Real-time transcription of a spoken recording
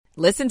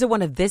Listen to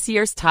one of this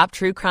year's top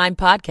true crime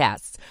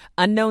podcasts.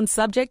 Unknown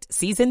Subject,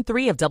 Season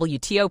 3 of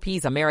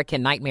WTOP's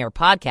American Nightmare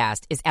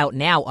podcast is out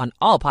now on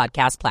all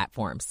podcast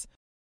platforms.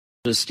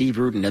 This is Steve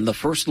Rudin in the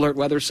First Alert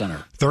Weather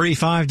Center.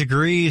 35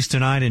 degrees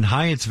tonight in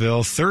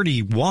Hyattsville,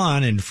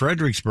 31 in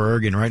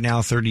Fredericksburg, and right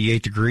now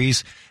 38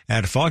 degrees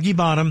at Foggy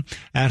Bottom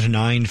at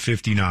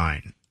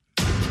 9:59.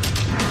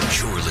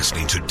 You're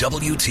listening to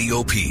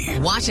WTOP,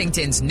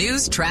 Washington's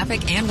news,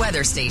 traffic, and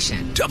weather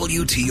station.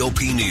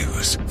 WTOP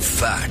News.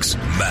 Facts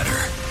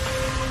matter.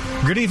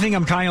 Good evening,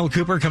 I'm Kyle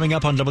Cooper. Coming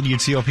up on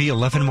WTOP,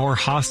 11 more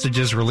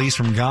hostages released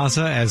from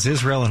Gaza as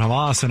Israel and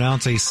Hamas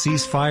announce a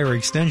ceasefire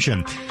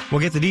extension.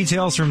 We'll get the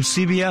details from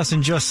CBS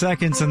in just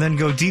seconds and then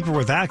go deeper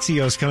with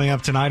Axios coming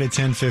up tonight at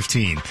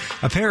 10:15.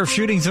 A pair of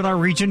shootings in our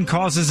region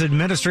causes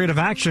administrative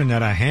action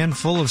at a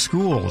handful of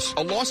schools.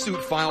 A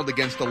lawsuit filed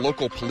against the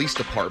local police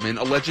department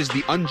alleges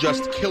the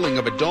unjust killing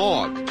of a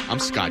dog. I'm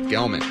Scott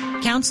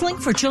Gelman. Counseling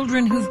for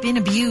children who've been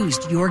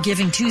abused. Your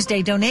Giving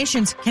Tuesday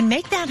donations can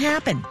make that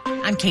happen.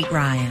 I'm Kate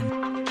Ryan.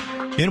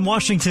 In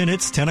Washington,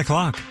 it's 10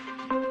 o'clock.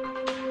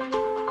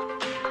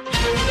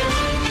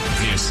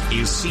 This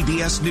is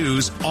CBS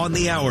News on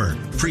the Hour,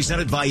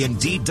 presented by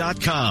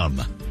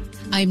Indeed.com.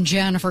 I'm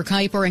Jennifer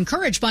Kuiper.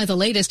 Encouraged by the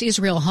latest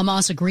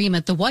Israel-Hamas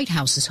agreement, the White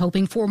House is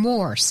hoping for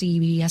more.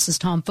 CBS's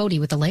Tom Foti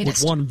with the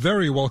latest. With one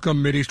very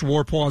welcome Mideast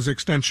war pause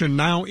extension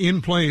now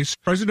in place,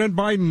 President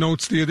Biden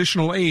notes the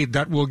additional aid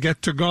that will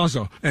get to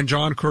Gaza. And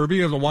John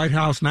Kirby of the White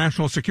House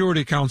National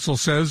Security Council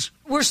says,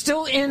 we're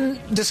still in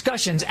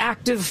discussions,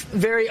 active,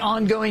 very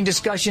ongoing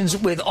discussions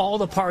with all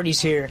the parties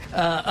here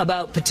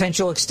about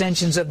potential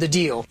extensions of the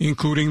deal.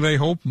 Including, they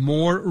hope,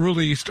 more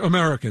released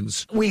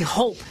Americans. We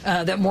hope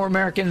that more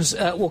Americans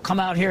will come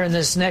out here in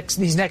these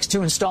next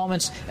two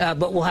installments,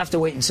 but we'll have to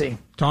wait and see.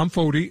 Tom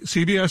Foti,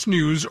 CBS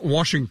News,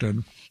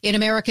 Washington. In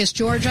Americus,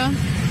 Georgia,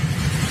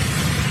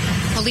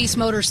 police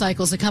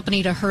motorcycles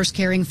accompanied a hearse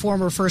carrying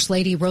former First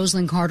Lady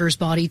Rosalynn Carter's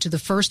body to the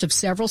first of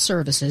several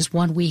services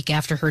 1 week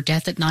after her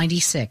death at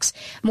 96.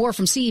 More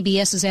from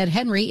CBS's Ed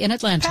Henry in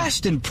Atlanta.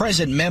 Past and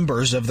present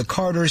members of the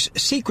Carter's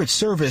Secret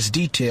Service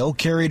detail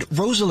carried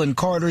Rosalynn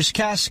Carter's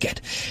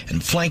casket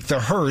and flanked the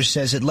hearse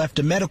as it left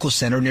a medical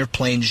center near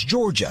Plains,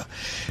 Georgia.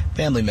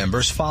 Family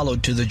members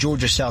followed to the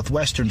Georgia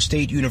Southwestern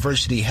State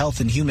University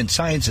Health and Human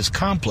Sciences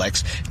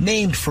complex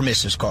named for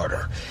Mrs.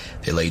 Carter.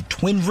 They laid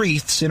twin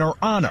wreaths in her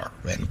honor,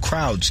 and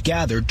crowds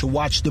gathered to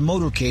watch the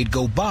motorcade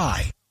go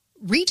by.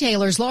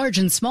 Retailers large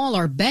and small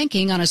are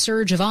banking on a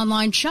surge of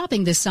online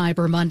shopping this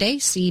Cyber Monday.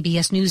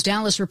 CBS News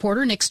Dallas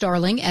reporter Nick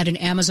Starling at an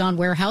Amazon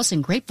warehouse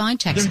in Grapevine,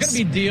 Texas. There's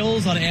going to be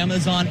deals on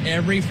Amazon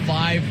every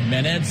 5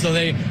 minutes, so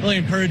they really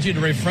encourage you to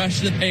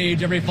refresh the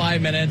page every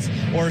 5 minutes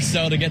or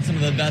so to get some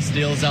of the best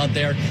deals out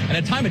there. And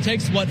the time it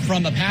takes,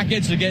 from a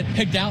package to get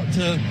picked out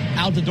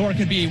the door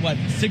could be,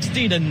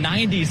 60 to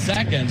 90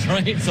 seconds,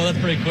 right? So that's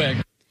pretty quick.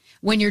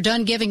 When you're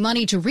done giving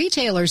money to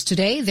retailers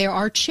today, there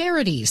are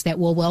charities that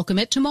will welcome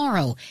it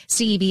tomorrow.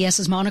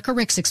 CBS's Monica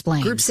Ricks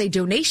explains. Groups say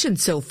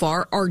donations so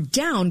far are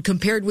down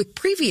compared with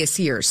previous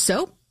years,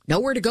 so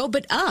nowhere to go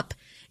but up.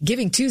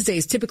 Giving Tuesday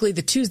is typically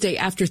the Tuesday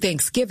after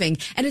Thanksgiving,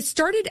 and it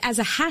started as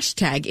a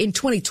hashtag in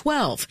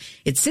 2012.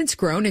 It's since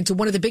grown into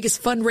one of the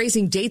biggest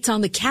fundraising dates on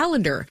the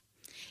calendar.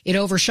 It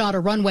overshot a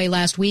runway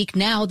last week.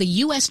 Now the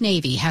U.S.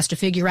 Navy has to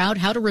figure out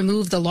how to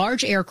remove the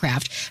large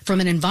aircraft from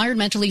an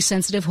environmentally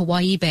sensitive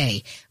Hawaii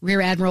Bay. Rear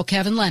Admiral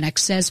Kevin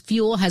Lennox says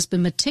fuel has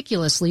been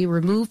meticulously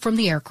removed from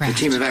the aircraft. The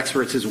team of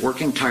experts is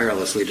working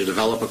tirelessly to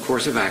develop a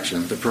course of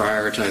action that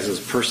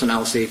prioritizes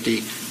personnel safety,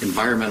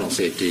 environmental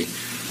safety,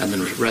 and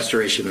the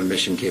restoration of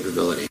mission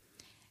capability.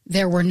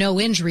 There were no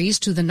injuries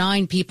to the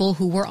 9 people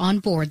who were on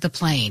board the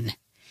plane.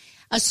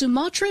 A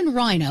Sumatran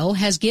rhino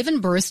has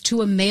given birth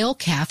to a male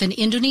calf in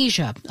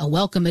Indonesia, a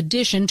welcome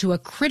addition to a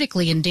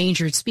critically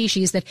endangered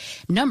species that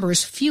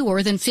numbers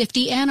fewer than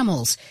 50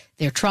 animals.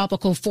 Their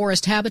tropical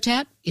forest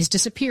habitat is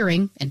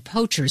disappearing, and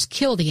poachers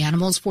kill the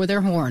animals for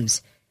their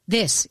horns.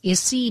 This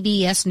is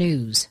CBS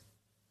News.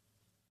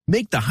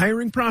 Make the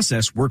hiring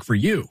process work for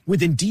you.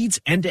 With Indeed's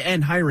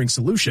end-to-end hiring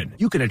solution,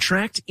 you can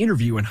attract,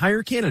 interview, and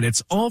hire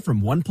candidates all from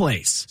one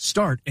place.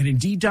 Start at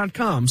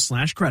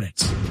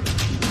Indeed.com/credits.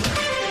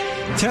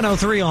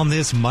 10:03 on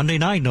this Monday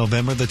night,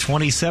 November the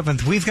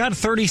 27th. We've got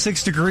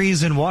 36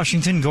 degrees in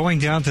Washington, going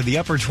down to the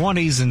upper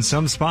 20s in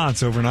some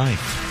spots overnight.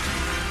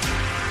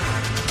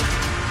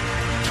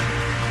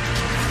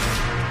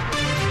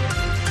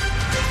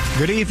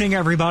 Good evening,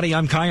 everybody.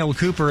 I'm Kyle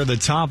Cooper. The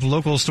top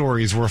local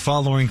stories we're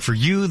following for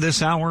you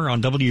this hour on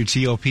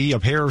WTOP. A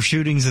pair of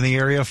shootings in the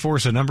area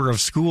force a number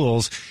of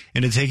schools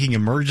into taking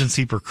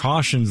emergency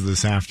precautions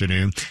this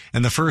afternoon.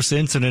 And the first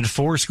incident,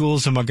 4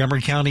 schools in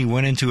Montgomery County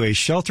went into a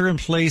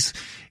shelter-in-place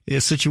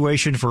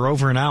situation for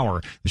over an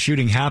hour. The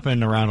shooting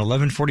happened around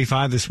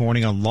 11:45 this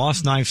morning on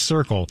Lost Knife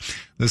Circle.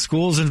 The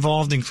schools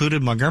involved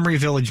included Montgomery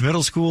Village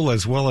Middle School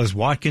as well as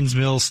Watkins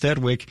Mills,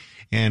 Stedwick,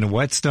 and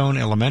Whetstone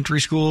Elementary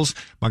Schools.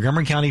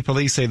 Montgomery County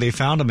Police say they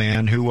found a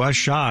man who was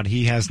shot.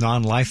 He has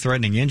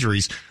non-life-threatening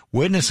injuries.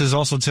 Witnesses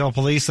also tell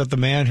police that the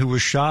man who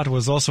was shot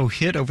was also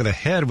hit over the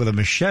head with a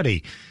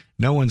machete.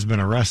 No one's been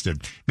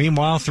arrested.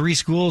 Meanwhile, 3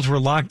 schools were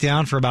locked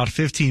down for about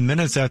 15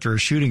 minutes after a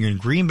shooting in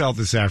Greenbelt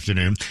this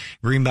afternoon.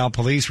 Greenbelt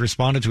police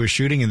responded to a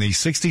shooting in the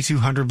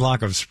 6200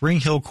 block of Spring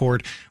Hill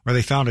Court, where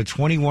they found a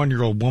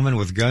 21-year-old woman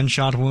with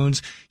gunshot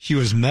wounds. She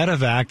was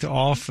medevaced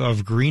off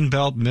of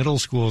Greenbelt Middle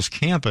School's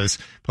campus.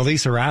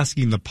 Police are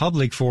asking the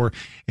public for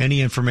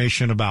any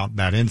information about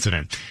that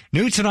incident.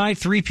 New tonight,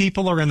 3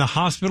 people are in the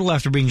hospital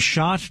after being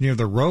shot near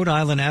the Rhode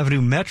Island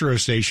Avenue metro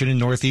station in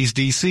Northeast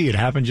D.C. It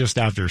happened just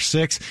after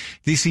 6.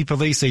 D.C.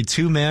 police say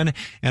 2 men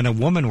and a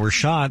woman were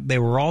shot. They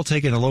were all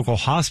taken to local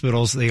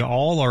hospitals. They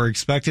all are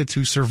expected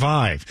to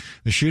survive.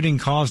 The shooting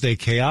caused a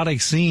chaotic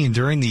scene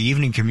during the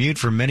evening commute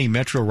for many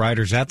metro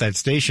riders at that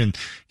station.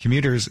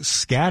 Commuters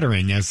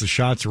scattering as the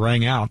shots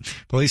rang out.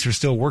 Police are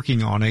still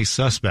working on a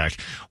suspect.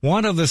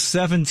 One of the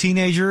 7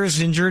 teenagers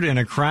injured in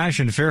a crash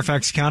in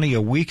Fairfax County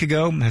a week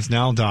ago has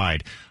now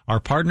died. Our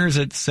partners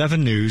at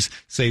 7 News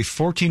say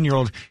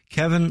 14-year-old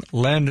Kevin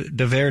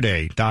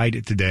Landeverde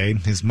died today.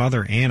 His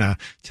mother, Anna,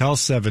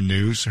 tells 7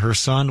 News her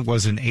son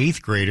was an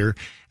 8th grader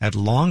at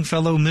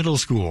Longfellow Middle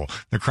School.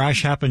 The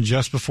crash happened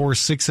just before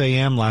 6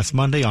 a.m. last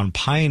Monday on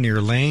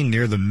Pioneer Lane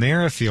near the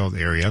Merrifield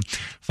area.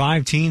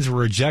 5 teens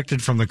were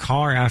ejected from the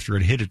car after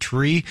it hit a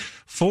tree.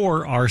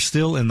 4 are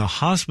still in the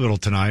hospital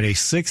tonight. A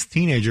 6th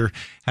teenager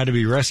had to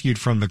be rescued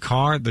from the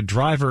car. The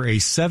driver, a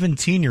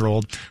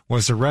 17-year-old,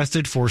 was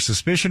arrested for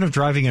suspicion of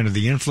driving under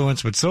the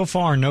influence, but so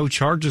far no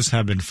charges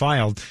have been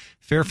filed.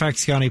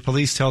 Fairfax County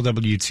Police tell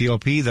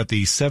WTOP that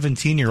the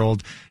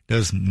 17-year-old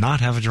does not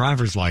have a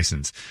driver's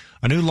license.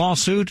 A new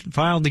lawsuit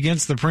filed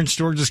against the Prince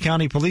George's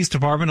County Police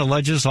Department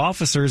alleges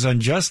officers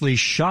unjustly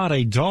shot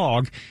a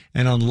dog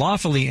and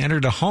unlawfully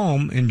entered a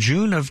home in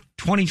June of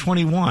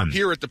 2021.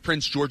 Here at the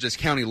Prince George's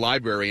County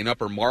Library in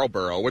Upper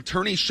Marlboro,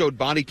 attorneys showed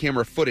body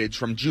camera footage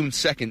from June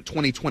 2nd,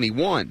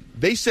 2021.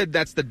 They said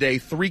that's the day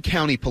 3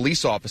 county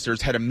police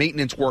officers had a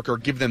maintenance worker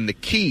give them the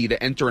key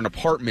to enter an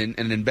apartment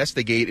and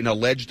investigate an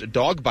alleged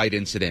dog bite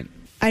incident.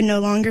 I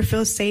no longer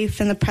feel safe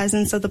in the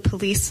presence of the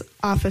police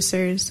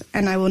officers,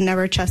 and I will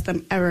never trust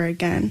them ever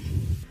again.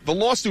 The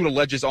lawsuit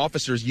alleges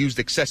officers used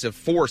excessive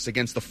force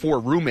against the 4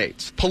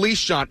 roommates. Police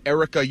shot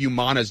Erica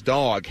Umana's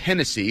dog,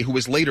 Hennessy, who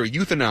was later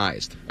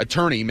euthanized.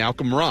 Attorney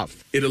Malcolm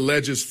Ruff. It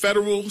alleges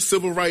federal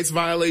civil rights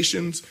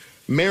violations,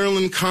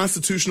 Maryland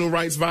constitutional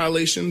rights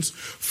violations,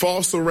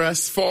 false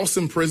arrests, false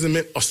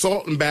imprisonment,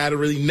 assault and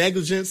battery,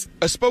 negligence.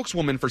 A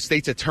spokeswoman for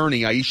state's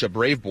attorney Aisha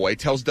Braveboy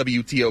tells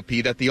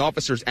WTOP that the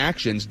officers'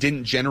 actions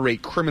didn't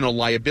generate criminal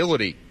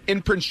liability.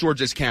 In Prince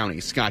George's County,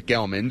 Scott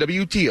Gelman,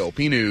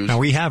 WTOP News. Now,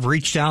 we have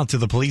reached out to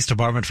the police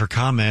department for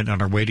comment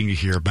and are waiting to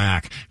hear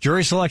back.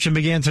 Jury selection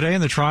began today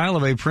in the trial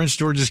of a Prince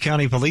George's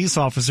County police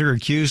officer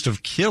accused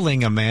of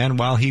killing a man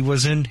while he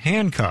was in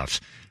handcuffs.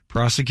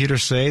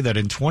 Prosecutors say that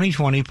in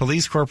 2020,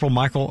 Police Corporal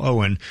Michael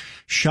Owen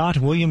shot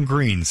William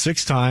Green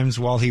 6 times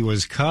while he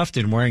was cuffed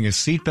and wearing a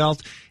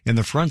seatbelt in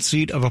the front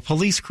seat of a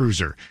police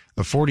cruiser.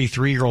 The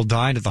 43-year-old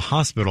died at the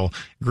hospital.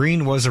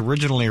 Green was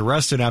originally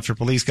arrested after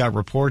police got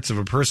reports of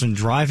a person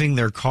driving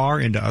their car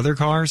into other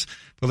cars.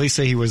 Police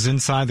say he was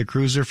inside the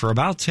cruiser for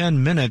about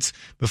 10 minutes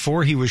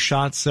before he was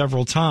shot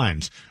several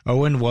times.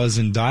 Owen was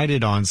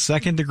indicted on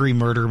second-degree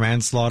murder,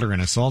 manslaughter,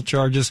 and assault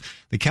charges.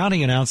 The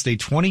county announced a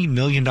 $20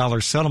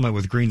 million settlement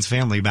with Green's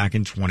family back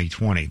in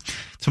 2020.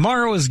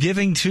 Tomorrow is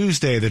Giving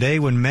Tuesday, the day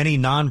when many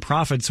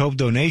nonprofits hope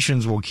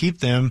donations will keep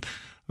them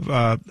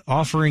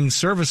offering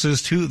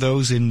services to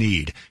those in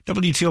need.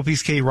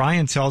 WTOP's Kay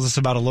Ryan tells us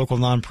about a local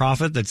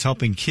nonprofit that's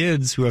helping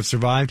kids who have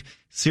survived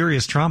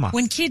serious trauma.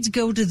 When kids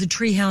go to the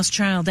Treehouse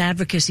Child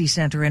Advocacy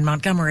Center in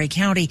Montgomery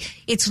County,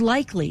 it's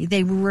likely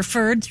they were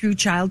referred through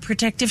Child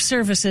Protective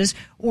Services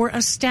or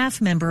a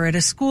staff member at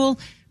a school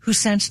who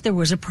sensed there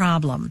was a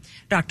problem.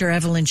 Dr.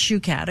 Evelyn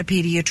Shukat, a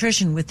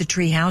pediatrician with the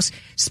Treehouse,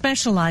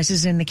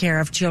 specializes in the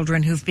care of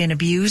children who've been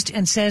abused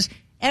and says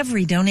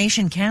every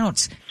donation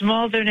counts.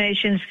 Small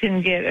donations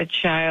can get a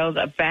child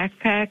a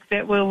backpack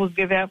that we'll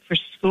give out for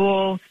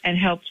school and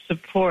help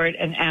support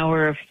an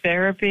hour of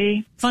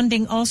therapy.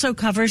 Funding also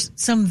covers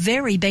some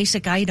very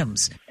basic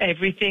items.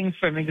 Everything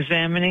from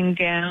examining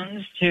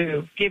gowns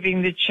to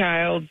giving the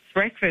child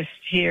breakfast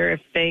here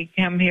if they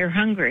come here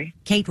hungry.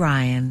 Kate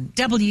Ryan,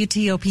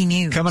 WTOP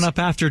News. Coming up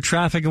after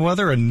traffic and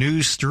weather, a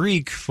new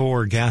streak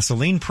for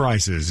gasoline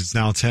prices. It's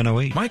now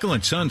 10:08. Michael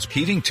and Son's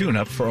heating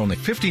tune-up for only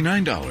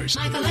 $59.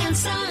 Michael and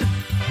Son.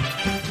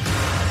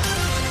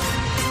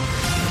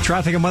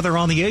 Traffic and weather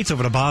on the 8th.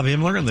 Over to Bob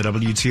Himmler in the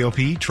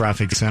WTOP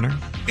Traffic Center.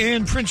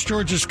 In Prince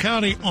George's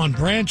County on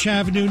Branch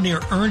Avenue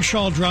near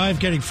Earnshaw Drive,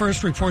 getting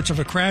first reports of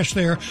a crash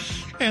there.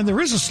 And there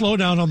is a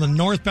slowdown on the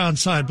northbound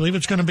side. I believe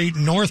it's going to be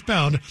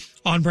northbound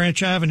on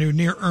Branch Avenue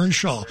near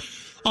Earnshaw.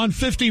 On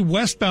 50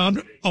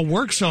 westbound, a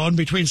work zone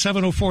between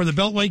 704 and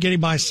the Beltway, getting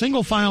by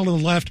single file to the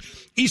left.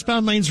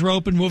 Eastbound lanes are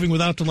open, moving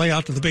without delay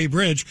out to the Bay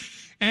Bridge.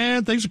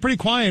 And things are pretty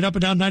quiet up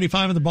and down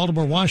 95 and the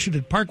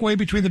Baltimore-Washington Parkway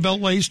between the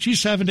Beltways,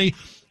 270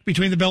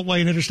 between the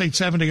Beltway and Interstate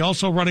 70,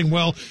 also running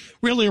well,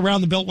 really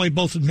around the Beltway,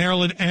 both in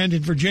Maryland and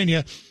in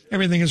Virginia.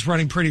 Everything is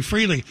running pretty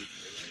freely.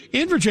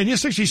 In Virginia,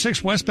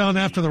 66 westbound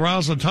after the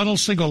Roslyn Tunnel,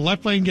 single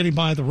left lane getting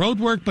by the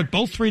roadwork, but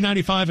both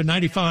 395 and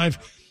 95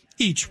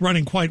 each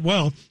running quite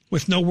well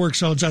with no work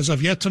zones as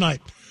of yet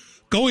tonight.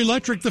 Go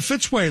electric the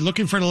Fitzway.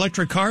 Looking for an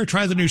electric car?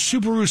 Try the new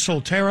Subaru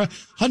Solterra,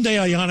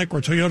 Hyundai Ioniq, or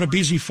Toyota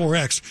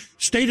BZ4X.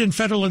 State and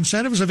federal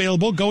incentives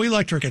available. Go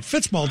electric at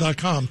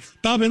fitzmall.com.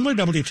 Bob Inler,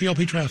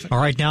 WTOP Traffic. All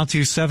right, now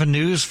to 7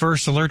 News.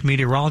 First Alert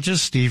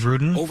meteorologist Steve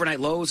Rudin. Overnight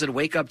lows and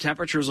wake-up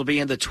temperatures will be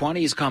in the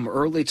 20s come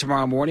early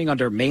tomorrow morning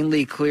under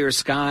mainly clear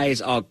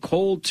skies. A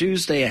cold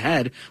Tuesday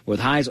ahead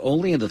with highs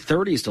only in the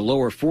 30s to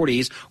lower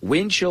 40s.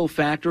 Wind chill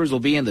factors will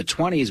be in the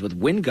 20s with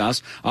wind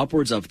gusts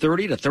upwards of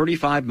 30 to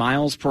 35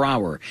 miles per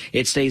hour.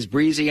 It stays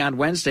breezy on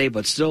Wednesday,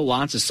 but still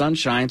lots of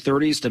sunshine,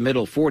 30s to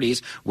middle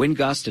 40s, wind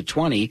gusts to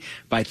 20.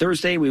 By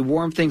Thursday, we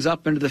warm things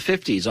up into the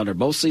 50s under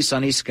mostly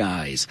sunny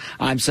skies.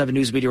 I'm 7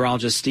 News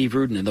meteorologist Steve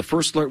Rudin in the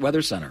First Alert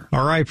Weather Center.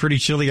 All right, pretty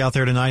chilly out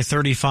there tonight.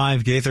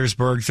 35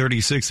 Gaithersburg,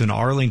 36 in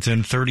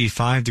Arlington,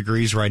 35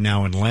 degrees right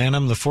now in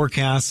Lanham. The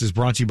forecast is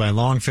brought to you by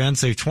Long Fence.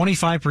 Save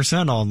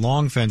 25% on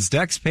Long Fence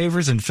decks,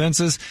 pavers, and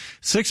fences.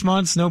 6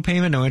 months, no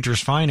payment, no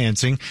interest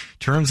financing.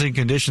 Terms and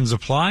conditions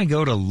apply.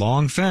 Go to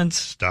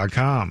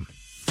longfence.com.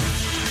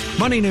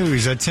 Money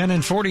news at 10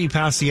 and 40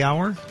 past the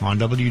hour on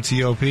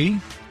WTOP.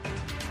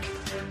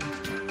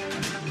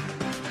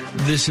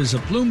 This is a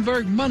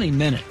Bloomberg Money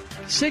Minute.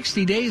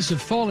 60 days of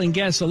falling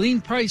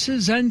gasoline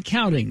prices and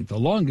counting, the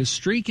longest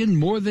streak in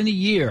more than a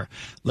year.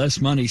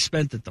 Less money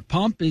spent at the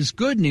pump is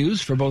good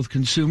news for both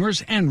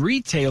consumers and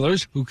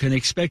retailers who can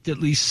expect at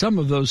least some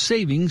of those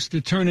savings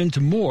to turn into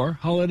more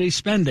holiday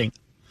spending.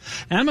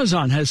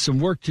 Amazon has some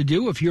work to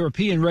do if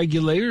European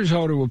regulators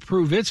ought to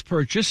approve its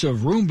purchase of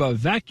Roomba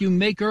vacuum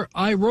maker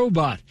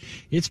iRobot.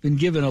 It's been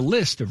given a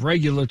list of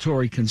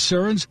regulatory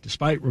concerns,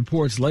 despite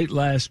reports late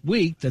last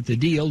week that the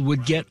deal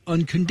would get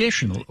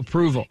unconditional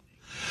approval.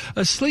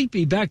 A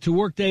sleepy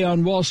back-to-work day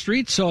on Wall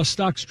Street saw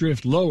stocks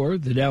drift lower.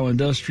 The Dow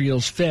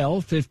Industrials fell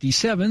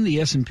 57.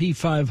 The S&P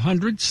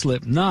 500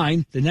 slipped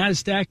 9. The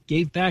Nasdaq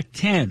gave back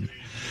 10.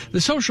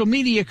 The social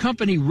media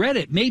company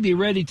Reddit may be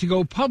ready to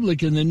go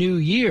public in the new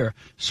year.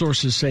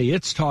 Sources say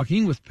it's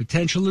talking with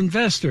potential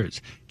investors.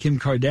 Kim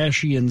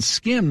Kardashian's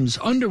Skims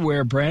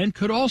underwear brand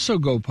could also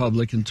go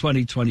public in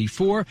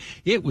 2024.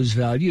 It was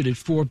valued at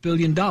 $4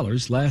 billion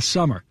last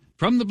summer.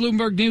 From the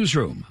Bloomberg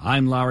Newsroom,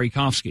 I'm Larry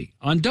Kofsky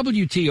on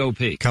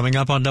WTOP. Coming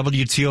up on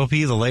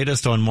WTOP, the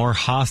latest on more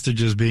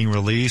hostages being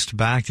released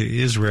back to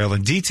Israel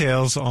and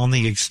details on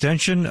the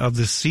extension of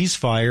the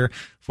ceasefire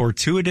for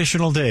 2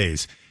 additional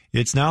days.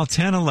 It's now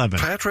 10:11.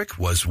 Patrick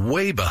was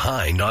way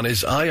behind on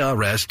his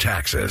IRS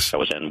taxes. I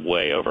was in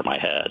way over my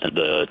head.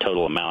 The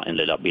total amount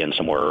ended up being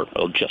somewhere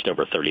just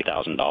over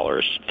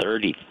 $30,000.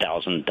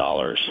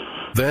 $30,000.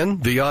 Then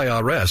the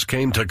IRS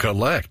came to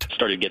collect.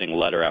 Started getting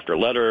letter after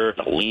letter.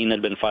 A lien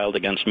had been filed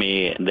against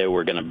me. They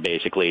were going to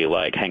basically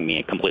hang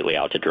me completely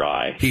out to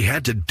dry. He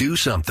had to do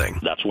something.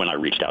 That's when I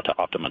reached out to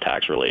Optima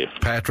Tax Relief.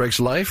 Patrick's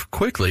life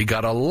quickly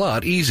got a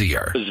lot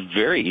easier. It was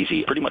very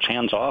easy. Pretty much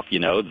hands off,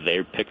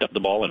 They picked up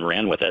the ball and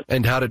ran with it.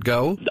 And how'd it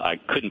go? I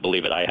couldn't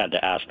believe it. I had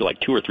to ask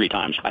 2 or 3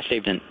 times. I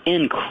saved an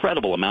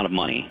incredible amount of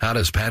money. How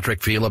does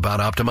Patrick feel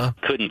about Optima?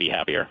 Couldn't be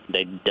happier.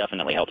 They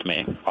definitely helped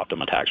me.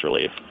 Optima Tax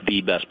Relief,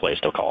 the best place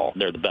to call.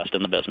 They're the best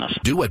in the business.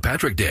 Do what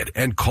Patrick did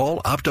and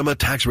call Optima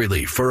Tax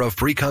Relief for a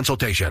free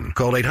consultation.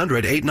 Call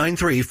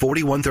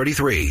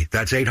 800-893-4133.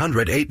 That's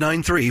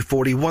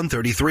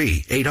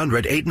 800-893-4133.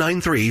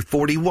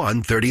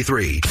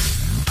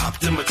 800-893-4133.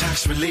 Optima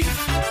Tax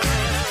Relief.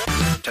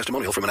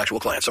 Testimonial from an actual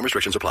client. Some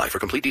restrictions apply. For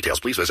complete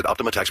details, please visit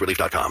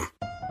OptimaTaxRelief.com.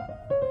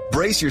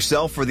 Brace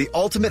yourself for the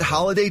ultimate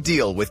holiday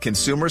deal with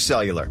Consumer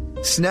Cellular.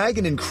 Snag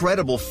an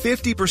incredible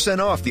 50%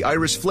 off the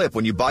Iris Flip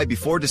when you buy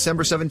before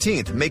December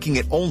 17th, making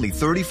it only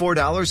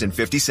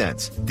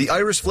 $34.50. The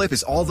Iris Flip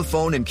is all the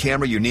phone and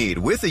camera you need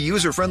with a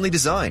user-friendly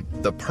design,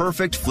 the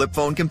perfect flip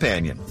phone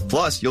companion.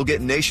 Plus, you'll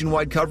get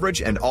nationwide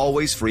coverage and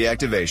always free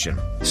activation.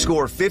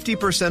 Score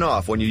 50%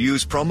 off when you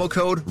use promo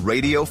code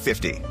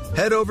RADIO50.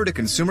 Head over to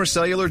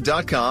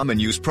ConsumerCellular.com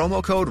and use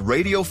promo code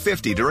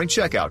RADIO50 during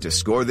checkout to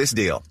score this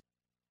deal.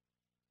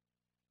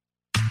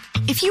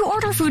 If you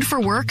order food for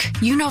work,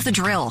 you know the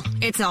drill.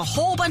 It's a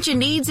whole bunch of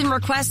needs and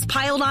requests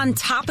piled on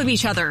top of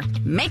each other.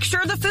 Make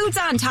sure the food's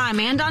on time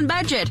and on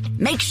budget.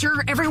 Make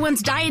sure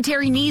everyone's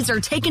dietary needs are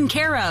taken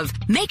care of.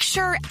 Make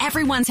sure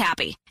everyone's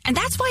happy. And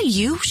that's why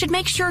you should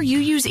make sure you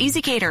use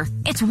EasyCater.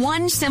 It's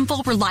one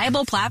simple,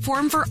 reliable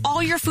platform for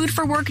all your food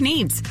for work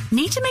needs.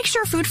 Need to make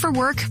sure food for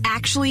work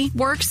actually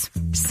works?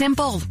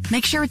 Simple.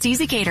 Make sure it's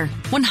EasyCater.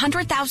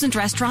 100,000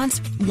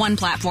 restaurants, one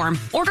platform.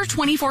 Order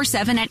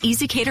 24/7 at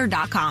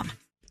EasyCater.com.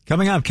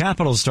 Coming up,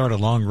 Capitals start a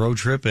long road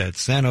trip at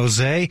San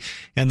Jose,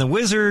 and the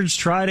Wizards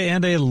try to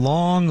end a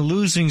long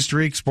losing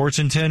streak. Sports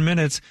in 10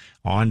 minutes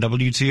on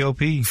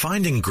WTOP.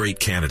 Finding great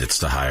candidates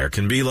to hire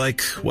can be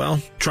like,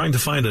 well, trying to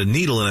find a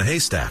needle in a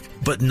haystack,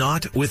 but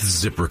not with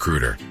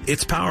ZipRecruiter.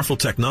 Its powerful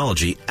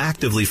technology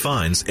actively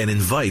finds and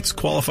invites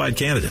qualified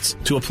candidates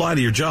to apply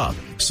to your job.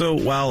 So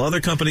while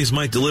other companies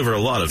might deliver a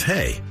lot of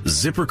hay,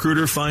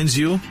 ZipRecruiter finds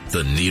you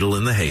the needle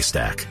in the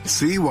haystack.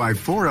 See why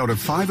 4 out of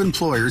 5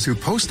 employers who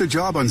post a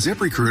job on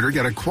ZipRecruiter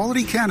get a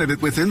quality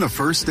candidate within the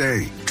first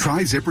day.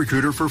 Try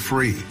ZipRecruiter for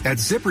free at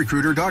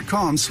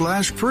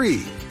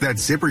ZipRecruiter.com/free.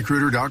 That's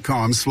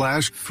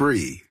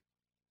ZipRecruiter.com/free.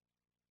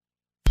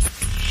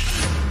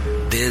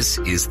 This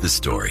is the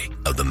story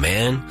of the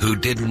man who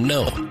didn't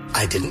know.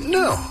 I didn't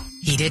know.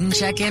 He didn't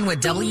check in with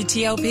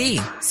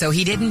WTOP, so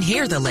he didn't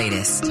hear the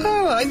latest.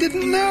 Oh, I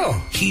didn't know.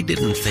 He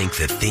didn't think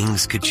that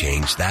things could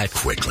change that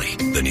quickly.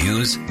 The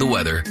news, the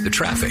weather, the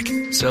traffic.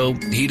 So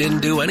he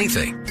didn't do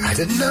anything. I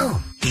didn't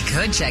know. He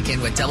could check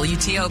in with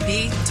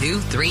WTOP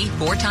 2, 3,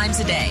 4 times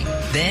a day.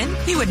 Then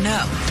he would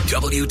know.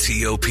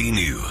 WTOP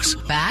News.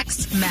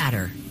 Facts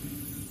matter.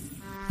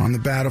 On the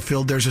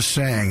battlefield, there's a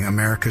saying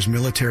America's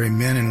military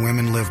men and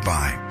women live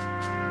by.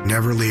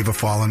 Never leave a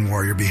fallen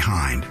warrior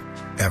behind.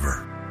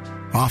 Ever.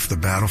 Off the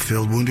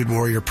battlefield, Wounded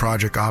Warrior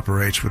Project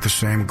operates with the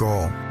same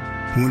goal.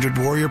 Wounded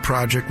Warrior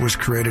Project was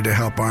created to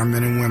help our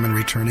men and women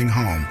returning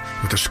home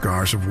with the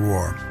scars of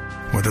war,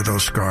 whether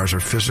those scars are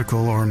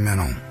physical or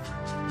mental.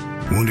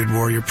 Wounded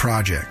Warrior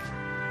Project.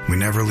 We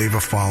never leave a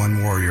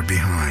fallen warrior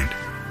behind.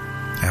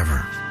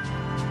 Ever.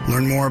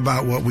 Learn more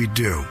about what we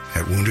do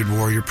at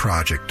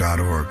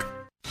woundedwarriorproject.org.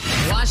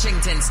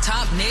 Washington's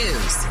top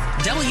news.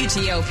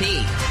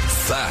 WTOP.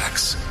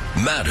 Facts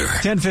matter.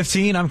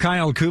 10:15, I'm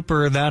Kyle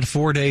Cooper. That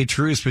 4-day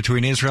truce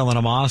between Israel and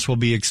Hamas will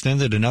be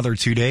extended another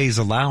 2 days,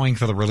 allowing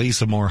for the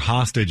release of more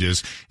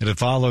hostages. And it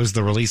follows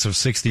the release of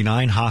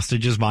 69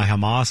 hostages by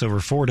Hamas over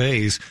 4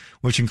 days,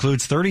 which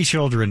includes 30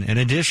 children. In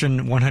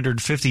addition,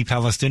 150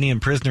 Palestinian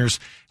prisoners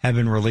have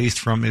been released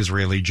from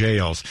Israeli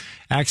jails.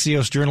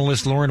 Axios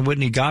journalist Lauren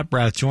Whitney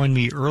Gottbrath joined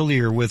me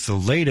earlier with the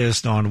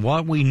latest on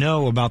what we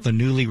know about the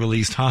newly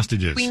released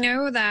hostages. We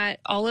know that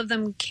all of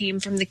them came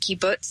from the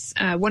kibbutz.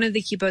 One of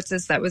the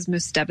kibbutzes that was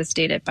most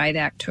devastated by the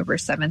October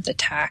 7th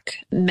attack.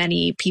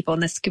 Many people in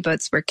this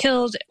kibbutz were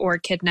killed or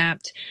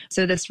kidnapped.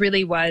 So this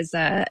really was,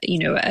 a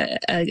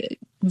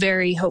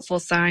very hopeful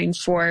sign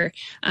for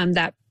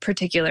that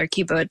particular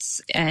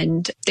kibbutz.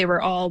 And they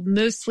were all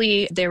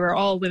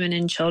women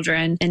and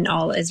children and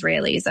all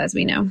Israelis, as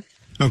we know.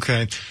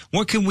 Okay.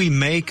 What can we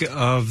make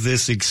of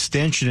this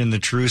extension in the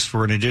truce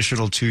for an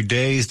additional 2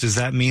 days? Does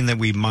that mean that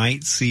we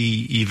might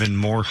see even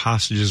more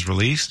hostages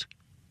released?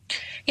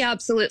 Yeah,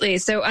 absolutely.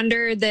 So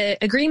under the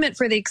agreement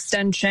for the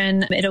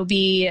extension, it'll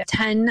be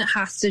 10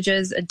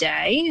 hostages a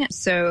day.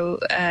 So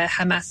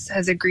Hamas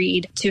has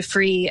agreed to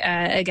free,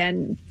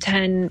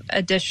 10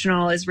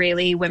 additional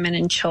Israeli women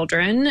and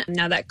children.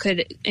 Now, that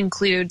could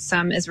include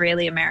some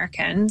Israeli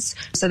Americans.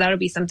 So that'll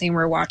be something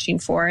we're watching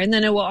for. And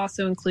then it will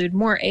also include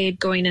more aid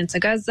going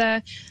into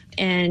Gaza.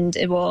 And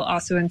it will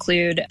also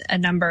include a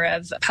number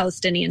of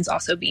Palestinians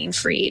also being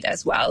freed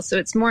as well. So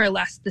it's more or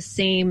less the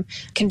same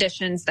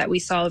conditions that we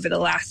saw over the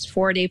last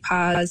 4-day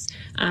pause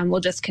will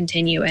just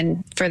continue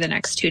for the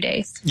next 2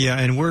 days. Yeah,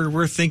 and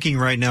we're thinking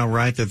right now,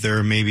 right, that there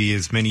are maybe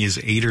as many as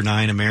 8 or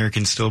 9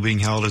 Americans still being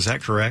held. Is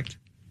that correct?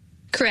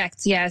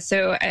 Correct. Yeah.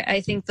 So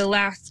I think the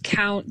last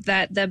count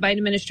that the Biden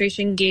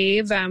administration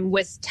gave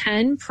was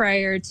 10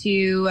 prior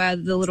to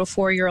the little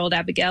 4-year-old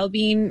Abigail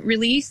being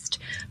released.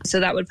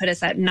 So that would put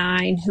us at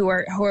 9 who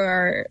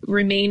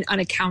remain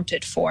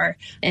unaccounted for.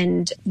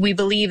 And we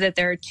believe that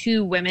there are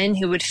 2 women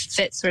who would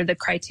fit sort of the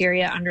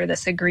criteria under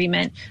this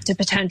agreement to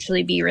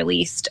potentially be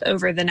released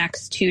over the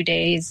next 2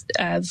 days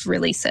of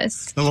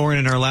releases. Now, Lauren,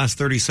 in our last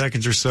 30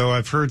 seconds or so,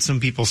 I've heard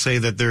some people say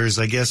that there's,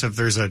 I guess, if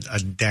there's a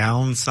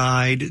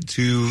downside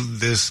to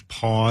this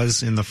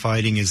pause in the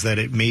fighting, is that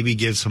it maybe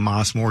gives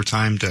Hamas more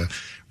time to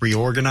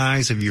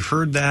reorganize. Have you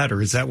heard that,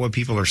 or is that what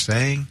people are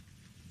saying?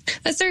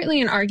 That's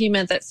certainly an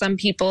argument that some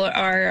people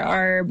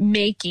are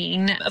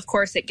making. Of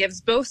course, it gives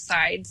both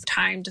sides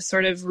time to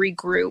sort of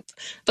regroup.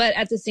 But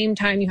at the same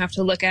time, you have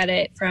to look at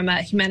it from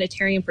a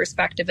humanitarian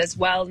perspective as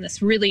well. And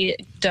this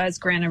really does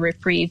grant a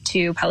reprieve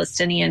to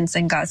Palestinians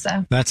in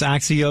Gaza. That's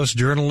Axios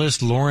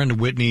journalist Lauren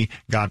Whitney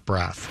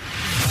Gottbrath.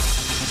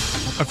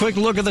 A quick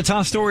look at the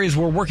top stories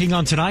we're working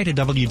on tonight at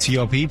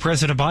WTOP.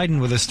 President Biden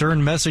with a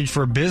stern message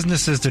for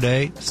businesses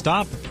today.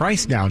 Stop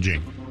price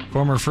gouging.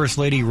 Former First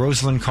Lady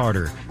Rosalind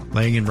Carter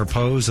laying in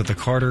repose at the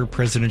Carter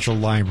Presidential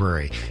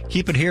Library.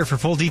 Keep it here for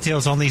full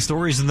details on these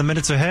stories in the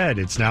minutes ahead.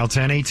 It's now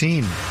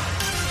 10:18.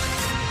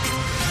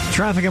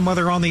 Traffic and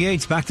weather on the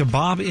 8s. Back to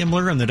Bob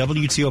Imler in the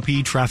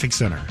WTOP Traffic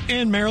Center.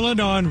 In Maryland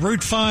on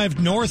Route 5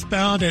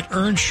 northbound at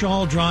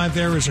Earnshaw Drive,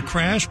 there is a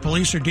crash.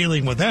 Police are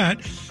dealing with that.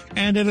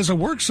 And it is a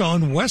work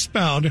zone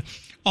westbound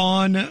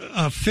on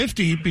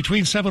 50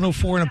 between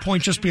 704 and a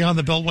point just beyond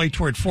the Beltway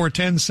toward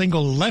 410.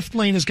 Single left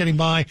lane is getting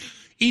by.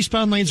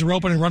 Eastbound lanes are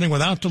open and running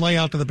without delay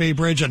out to the Bay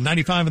Bridge at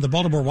 95 and the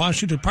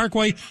Baltimore-Washington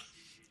Parkway,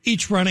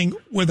 each running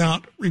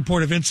without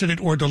report of incident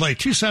or delay.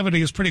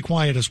 270 is pretty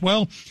quiet as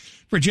well.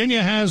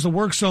 Virginia has the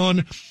work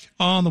zone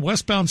on the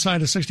westbound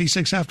side of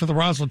 66 after the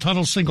Roswell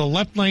Tunnel. Single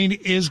left lane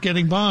is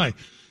getting by.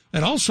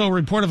 And also a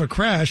report of a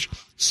crash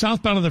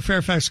southbound of the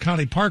Fairfax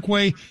County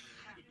Parkway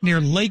near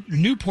Lake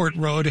Newport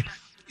Road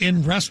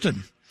in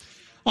Reston.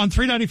 On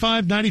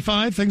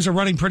 395-95, things are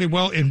running pretty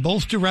well in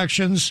both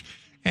directions.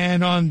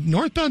 And on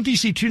northbound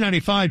DC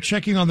 295,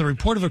 checking on the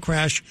report of a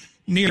crash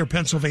near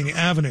Pennsylvania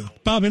Avenue.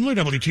 Bob Inler,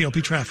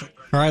 WTOP Traffic.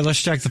 All right,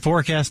 let's check the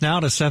forecast now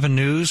to 7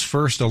 News.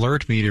 First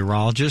Alert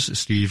meteorologist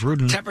Steve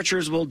Rudin.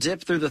 Temperatures will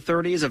dip through the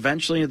 30s,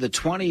 eventually into the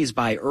 20s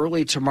by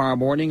early tomorrow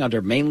morning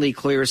under mainly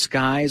clear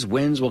skies.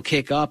 Winds will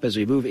kick up as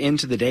we move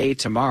into the day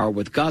tomorrow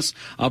with gusts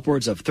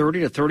upwards of 30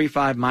 to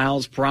 35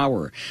 miles per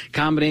hour.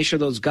 Combination of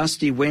those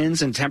gusty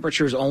winds and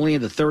temperatures only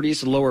in the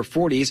 30s to lower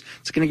 40s.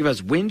 It's going to give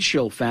us wind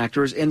chill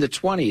factors in the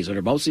 20s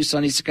under mostly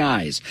sunny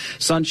skies.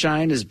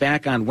 Sunshine is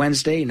back on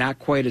Wednesday, not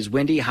quite as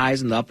windy.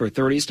 Highs in the upper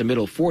 30s to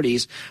middle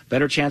 40s.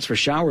 Better chance for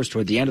showers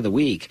toward the end of the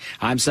week.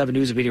 I'm 7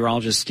 News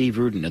meteorologist Steve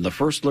Rudin in the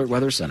First Alert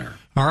Weather Center.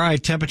 All right,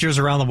 temperatures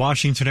around the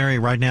Washington area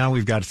right now.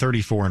 We've got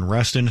 34 in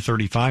Reston,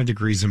 35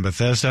 degrees in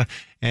Bethesda,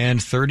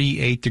 and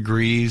 38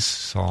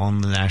 degrees on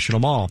the National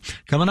Mall.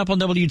 Coming up on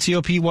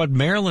WTOP, what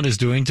Maryland is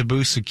doing to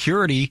boost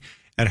security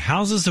at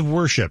houses of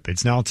worship.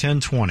 It's now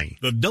 10:20.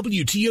 The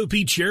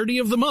WTOP Charity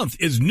of the Month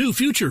is New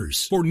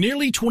Futures. For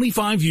nearly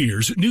 25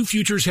 years, New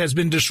Futures has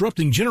been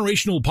disrupting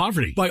generational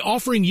poverty by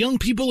offering young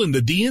people in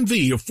the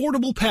DMV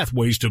affordable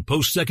pathways to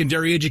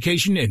post-secondary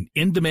education and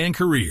in-demand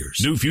careers.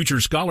 New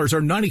Futures scholars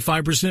are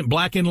 95%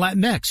 Black and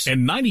Latinx,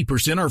 and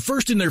 90% are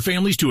first in their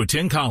families to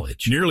attend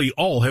college. Nearly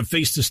all have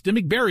faced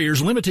systemic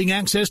barriers limiting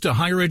access to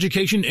higher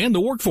education and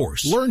the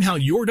workforce. Learn how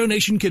your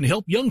donation can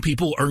help young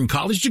people earn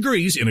college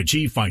degrees and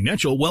achieve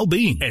financial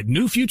well-being at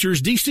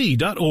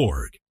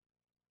newfuturesdc.org.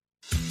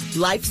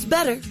 Life's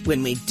better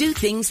when we do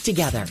things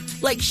together,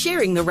 like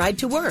sharing the ride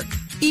to work.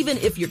 Even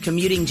if you're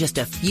commuting just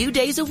a few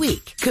days a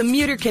week,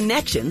 Commuter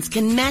Connections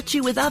can match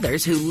you with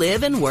others who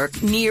live and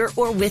work near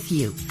or with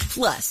you.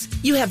 Plus,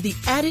 you have the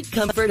added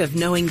comfort of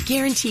knowing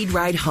Guaranteed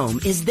Ride Home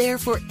is there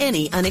for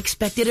any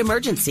unexpected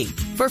emergency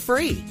for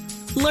free.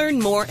 Learn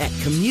more at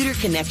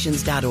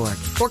commuterconnections.org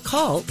or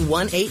call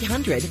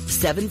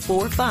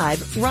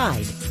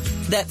 1-800-745-RIDE.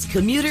 That's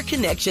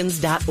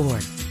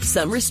commuterconnections.org.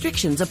 Some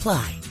restrictions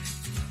apply.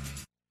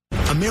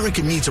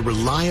 America needs a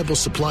reliable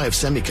supply of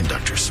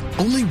semiconductors.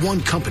 Only one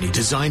company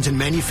designs and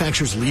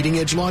manufactures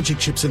leading-edge logic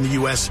chips in the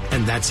U.S.,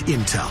 and that's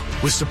Intel.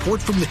 With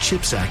support from the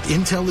CHIPS Act,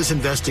 Intel is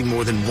investing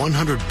more than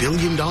 $100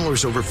 billion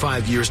over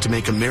 5 years to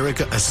make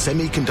America a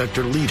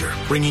semiconductor leader,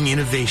 bringing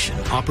innovation,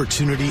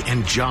 opportunity,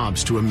 and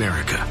jobs to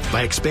America.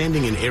 By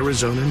expanding in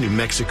Arizona, New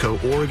Mexico,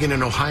 Oregon,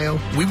 and Ohio,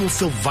 we will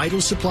fill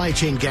vital supply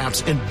chain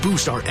gaps and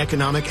boost our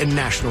economic and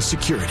national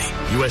security.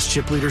 U.S.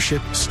 chip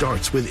leadership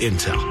starts with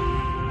Intel.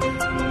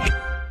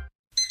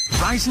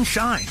 Rise and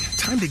shine.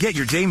 Time to get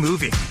your day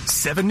moving.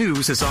 7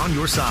 News is on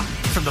your side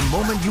from the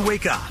moment you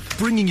wake up,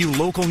 bringing you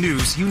local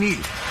news you need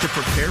to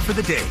prepare for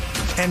the day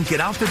and get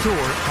out the door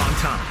on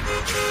time.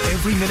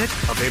 Every minute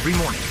of every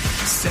morning,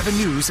 7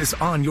 News is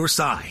on your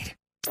side.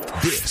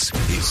 This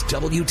is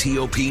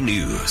WTOP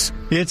News.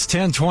 It's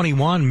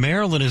 10:21.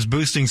 Maryland is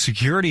boosting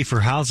security for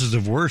houses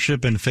of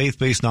worship and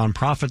faith-based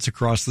nonprofits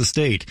across the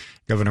state.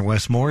 Governor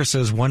Wes Moore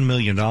says $1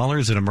 million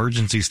in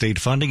emergency state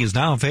funding is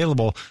now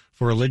available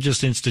for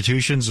religious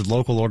institutions and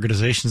local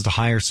organizations to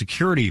hire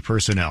security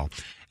personnel.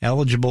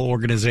 Eligible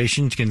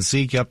organizations can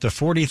seek up to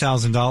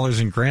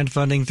 $40,000 in grant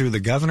funding through the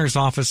Governor's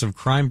Office of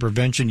Crime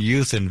Prevention,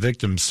 Youth, and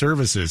Victim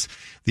Services.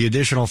 The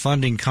additional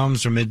funding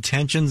comes amid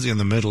tensions in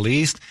the Middle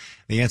East.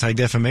 The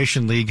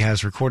Anti-Defamation League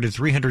has recorded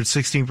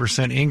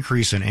 316%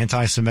 increase in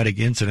anti-Semitic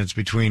incidents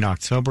between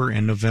October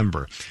and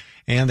November.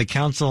 And the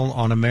Council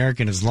on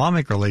American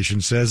Islamic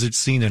Relations says it's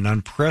seen an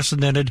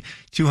unprecedented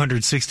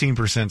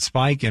 216%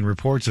 spike in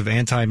reports of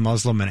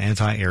anti-Muslim and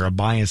anti-Arab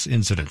bias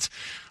incidents.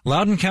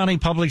 Loudoun County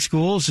Public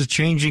Schools is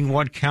changing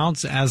what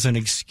counts as an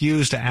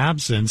excused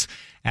absence.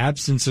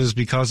 Absences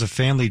because of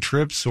family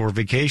trips or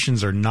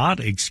vacations are not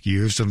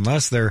excused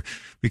unless they're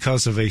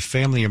because of a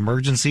family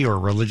emergency or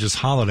religious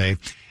holiday.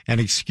 And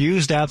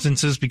excused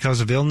absences because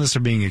of illness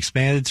are being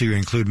expanded to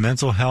include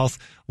mental health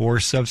or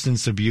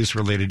substance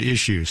abuse-related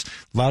issues.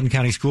 Loudoun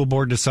County School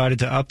Board decided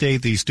to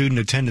update the student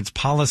attendance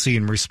policy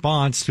in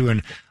response to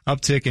an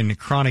uptick in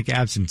chronic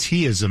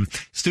absenteeism.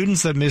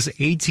 Students that miss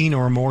 18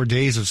 or more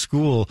days of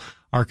school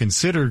are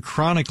considered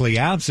chronically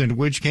absent,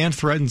 which can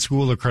threaten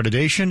school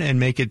accreditation and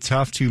make it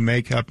tough to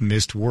make up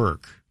missed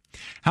work.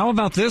 How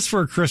about this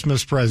for a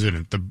Christmas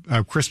present? The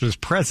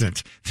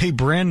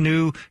brand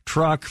new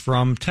truck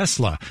from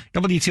Tesla.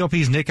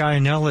 WTOP's Nick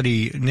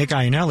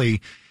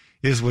Iannelli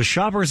is with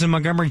shoppers in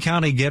Montgomery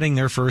County getting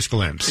their first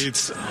glimpse.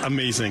 It's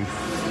amazing.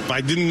 I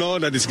didn't know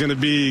that it's going to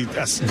be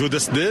as good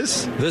as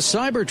this. The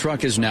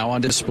Cybertruck is now on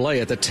display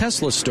at the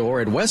Tesla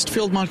store at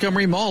Westfield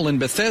Montgomery Mall in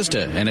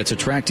Bethesda, and it's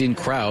attracting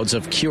crowds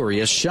of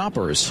curious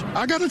shoppers.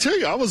 I got to tell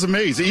you, I was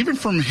amazed. Even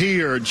from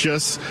here,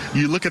 just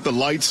you look at the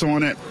lights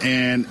on it,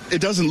 and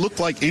it doesn't look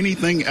like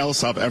anything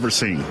else I've ever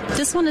seen.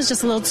 This one is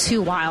just a little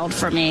too wild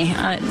for me.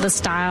 The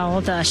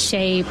style, the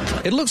shape.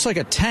 It looks like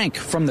a tank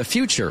from the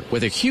future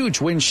with a huge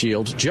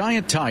windshield,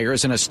 giant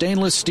tires, and a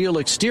stainless steel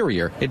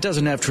exterior. It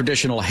doesn't have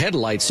traditional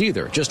headlights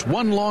either, just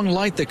one long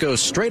light that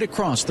goes straight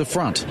across the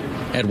front.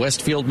 At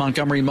Westfield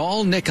Montgomery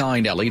Mall, Nick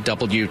Einelli,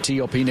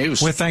 WTOP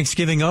News. With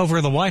Thanksgiving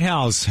over, the White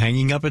House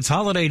hanging up its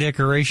holiday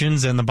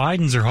decorations, and the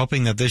Bidens are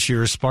hoping that this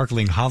year's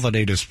sparkling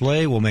holiday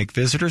display will make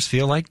visitors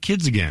feel like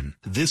kids again.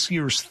 This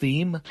year's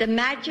theme? The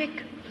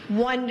magic,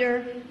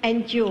 wonder,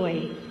 and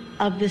joy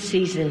of the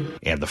season.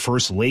 And the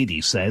First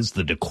Lady says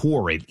the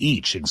decor in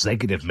each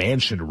executive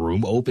mansion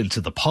room open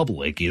to the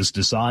public is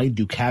designed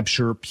to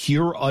capture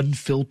pure,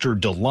 unfiltered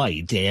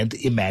delight and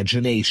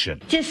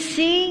imagination. To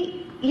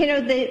see,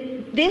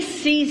 this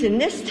season,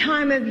 this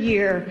time of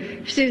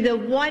year, through the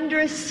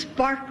wondrous,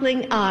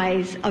 sparkling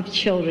eyes of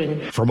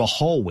children. From a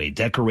hallway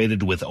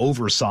decorated with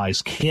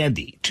oversized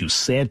candy to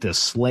Santa's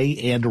sleigh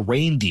and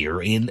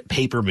reindeer in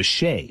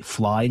papier-mâché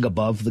flying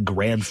above the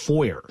grand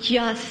foyer.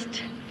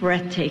 Just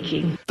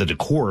breathtaking. The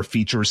decor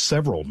features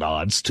several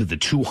nods to the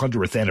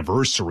 200th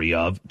anniversary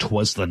of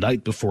 'Twas the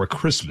Night Before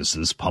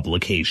Christmas's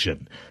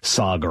publication.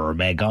 Sagar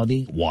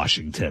Magani,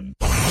 Washington.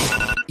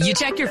 You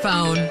check your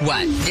phone,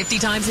 50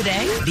 times a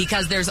day?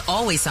 Because there's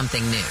always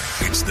something new.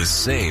 It's the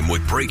same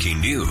with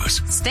breaking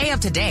news. Stay up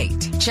to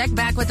date. Check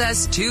back with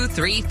us 2,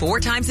 3, 4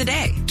 times a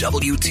day.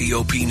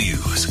 WTOP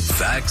News.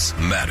 Facts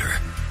matter.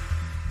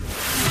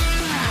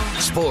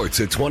 Sports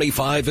at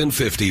 25 and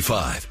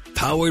 55.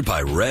 Powered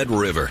by Red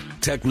River.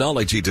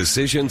 Technology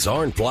decisions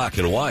aren't black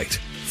and white.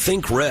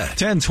 Think red.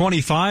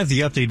 10:25, the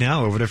update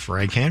now over to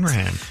Frank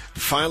Hanrahan.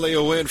 Finally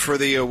a win for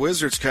the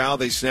Wizards, Kyle.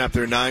 They snapped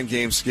their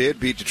 9-game skid,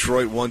 beat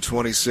Detroit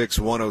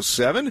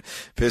 126-107.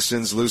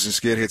 Pistons losing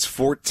skid hits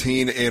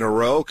 14 in a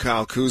row.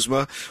 Kyle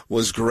Kuzma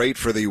was great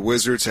for the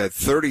Wizards, had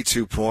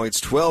 32 points,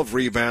 12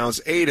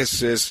 rebounds, 8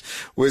 assists.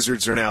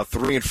 Wizards are now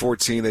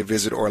 3-14. They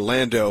visit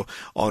Orlando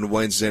on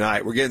Wednesday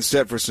night. We're getting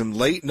set for some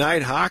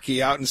late-night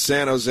hockey out in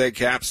San Jose.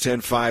 Caps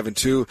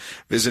 10-5-2,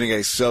 visiting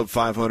a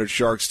sub-500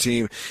 Sharks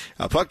team.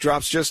 Puck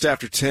drops just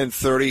after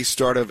 10:30,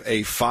 start of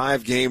a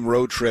 5-game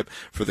road trip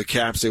for the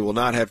Caps. They will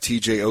not have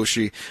TJ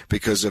Oshie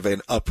because of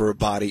an upper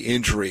body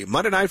injury.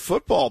 Monday Night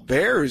Football,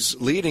 Bears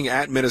leading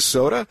at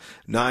Minnesota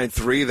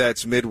 9-3.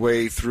 That's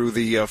midway through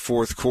the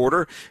fourth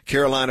quarter.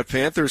 Carolina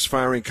Panthers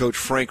firing coach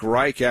Frank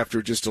Reich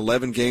after just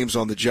 11 games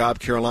on the job.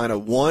 Carolina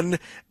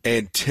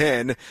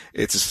 1-10.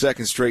 It's a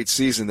second straight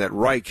season that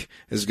Reich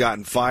has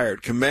gotten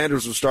fired.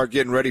 Commanders will start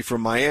getting ready for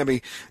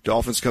Miami.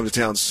 Dolphins come to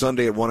town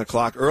Sunday at 1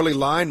 o'clock. Early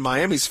line,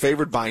 Miami's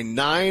favored by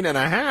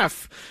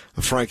 9.5.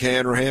 Frank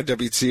Hanrahan,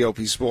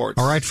 WTOP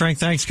Sports. All right, Frank,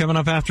 thanks. Coming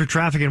up after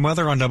traffic and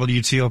weather on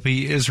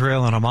WTOP,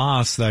 Israel and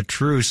Hamas, that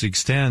truce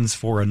extends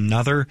for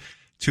another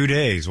 2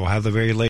 days. We'll have the very latest.